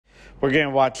We're going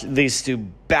to watch these two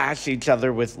bash each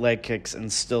other with leg kicks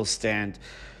and still stand.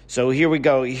 So here we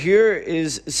go. Here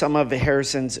is some of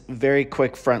Harrison's very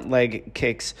quick front leg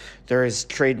kicks. They're his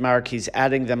trademark. He's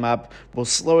adding them up. We'll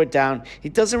slow it down. He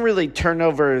doesn't really turn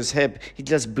over his hip. He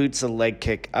just boots a leg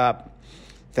kick up.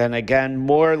 Then again,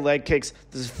 more leg kicks.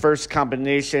 This is the first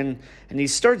combination. And he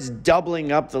starts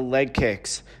doubling up the leg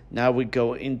kicks. Now we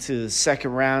go into the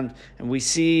second round. And we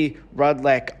see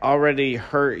Rodlek already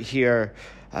hurt here.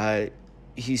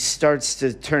 He starts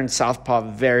to turn southpaw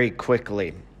very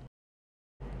quickly.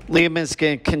 Liam is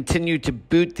going to continue to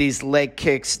boot these leg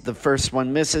kicks. The first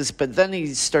one misses, but then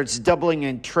he starts doubling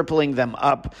and tripling them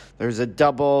up. There's a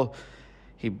double.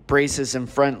 He braces in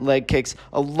front leg kicks.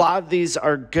 A lot of these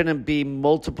are going to be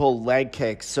multiple leg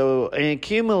kicks. So an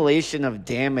accumulation of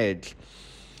damage.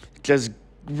 Just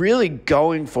really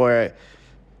going for it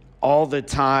all the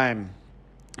time.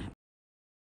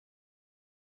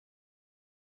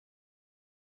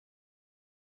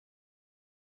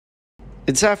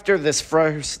 It's after this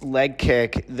first leg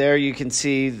kick. There you can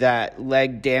see that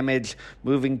leg damage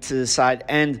moving to the side.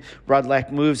 And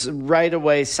Rodlek moves right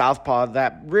away southpaw.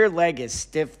 That rear leg is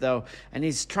stiff, though, and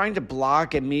he's trying to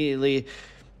block immediately.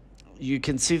 You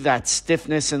can see that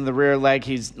stiffness in the rear leg.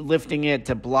 He's lifting it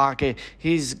to block it.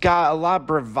 He's got a lot of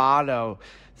bravado.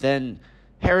 Then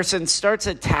Harrison starts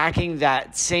attacking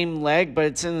that same leg, but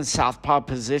it's in the southpaw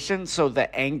position, so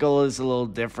the angle is a little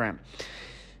different.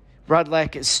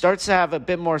 Rodlek starts to have a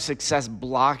bit more success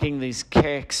blocking these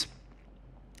kicks.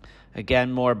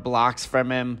 Again, more blocks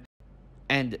from him.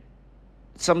 And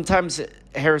sometimes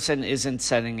Harrison isn't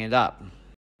setting it up.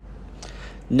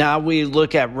 Now we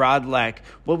look at Rodlek.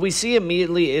 What we see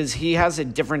immediately is he has a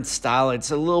different style.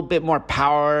 It's a little bit more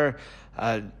power.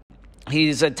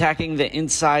 He's attacking the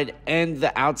inside and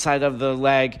the outside of the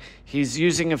leg. He's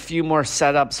using a few more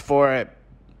setups for it.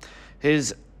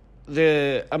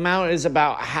 The amount is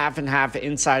about half and half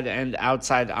inside and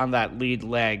outside on that lead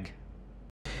leg.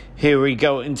 Here we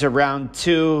go into round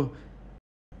two.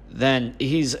 Then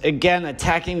he's again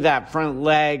attacking that front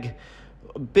leg.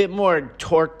 A bit more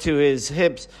torque to his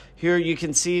hips. Here you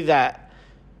can see that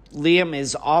Liam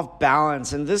is off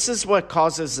balance, and this is what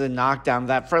causes the knockdown.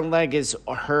 That front leg is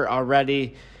hurt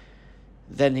already.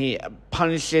 Then he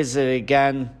punishes it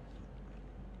again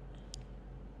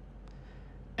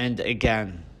and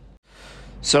again.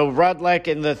 So Rodlek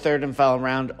in the third and final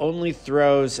round only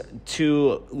throws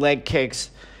 2 leg kicks.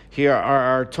 Here are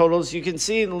our totals. You can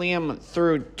see Liam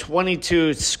threw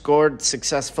 22, scored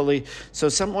successfully. So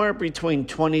somewhere between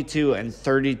 22 and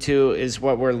 32 is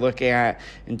what we're looking at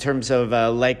in terms of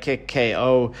leg kick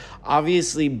KO.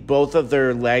 Obviously, both of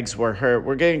their legs were hurt.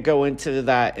 We're going to go into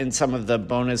that in some of the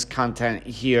bonus content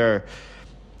here.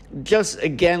 Just,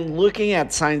 again, looking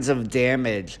at signs of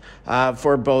damage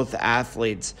for both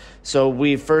athletes. So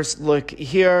we first look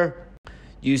here.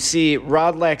 You see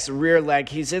Rodlek's rear leg.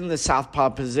 He's in the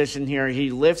southpaw position here.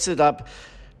 He lifts it up,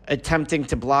 attempting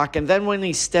to block. And then when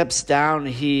he steps down,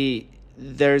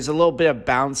 there's a little bit of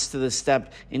bounce to the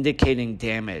step, indicating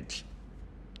damage.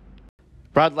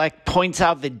 Rodlek points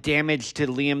out the damage to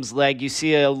Liam's leg. You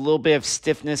see a little bit of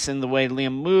stiffness in the way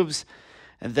Liam moves.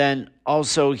 And then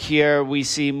also here we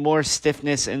see more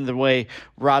stiffness in the way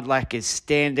Rodlek is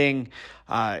standing.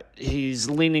 He's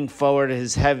leaning forward.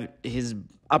 His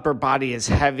upper body is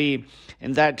heavy,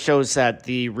 and that shows that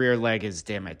the rear leg is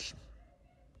damaged.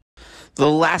 The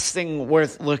last thing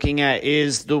worth looking at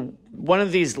is one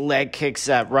of these leg kicks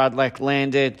that Rodlek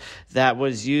landed that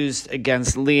was used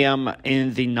against Liam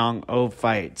in the Nong-O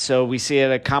fight. So we see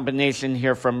a combination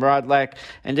here from Rodlek,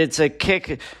 and it's a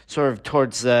kick sort of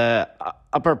towards the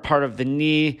upper part of the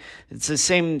knee. It's the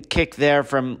same kick there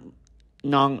from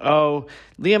Nong-O.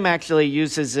 Liam actually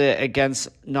uses it against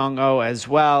Nong-O as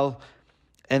well.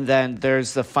 And then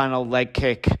there's the final leg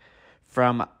kick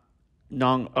from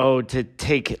Nong-O to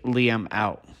take Liam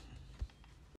out.